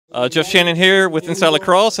Geoff Shannon here with Inside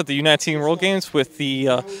Lacrosse at the U-19 World Games with the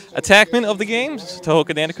attackman of the games, Tehoka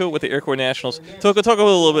Nanticoke with the Iroquois Nationals. Tehoka, talk a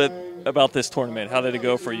little bit about this tournament. How did it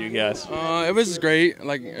go for you guys? It was great.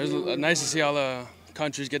 Like, it was nice to see all the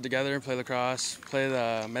countries get together and play lacrosse, play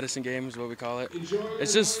the medicine games, what we call it.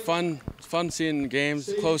 It's just fun. It's fun seeing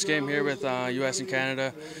games. Close game here with U.S. and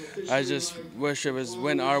Canada. I just wish it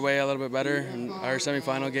went our way a little bit better in our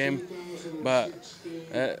semifinal game, but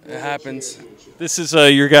it happens. This is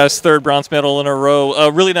your guys' third bronze medal in a row.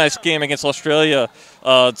 A really nice game against Australia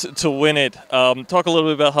to win it. Talk a little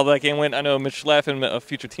bit about how that game went. I know Mitch Laffin, a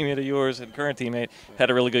future teammate of yours and current teammate, had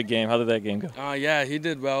a really good game. How did that game go? Yeah, he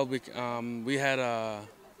did well. We had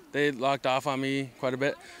they locked off on me quite a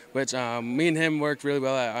bit, which me and him worked really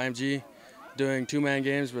well at IMG, doing two-man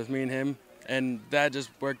games with me and him, and that just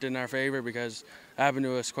worked in our favor because it happened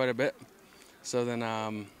to us quite a bit. So then, I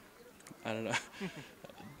don't know.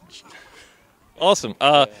 Awesome.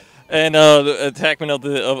 And the attackman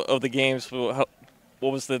of the games. What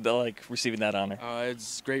was the like receiving that honor?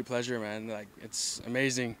 It's a great pleasure, man. Like, it's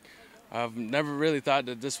amazing. I've never really thought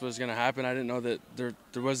that this was gonna happen. I didn't know that there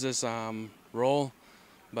was this role,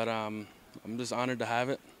 but I'm just honored to have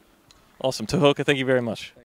it. Awesome, Tehoka. Thank you very much.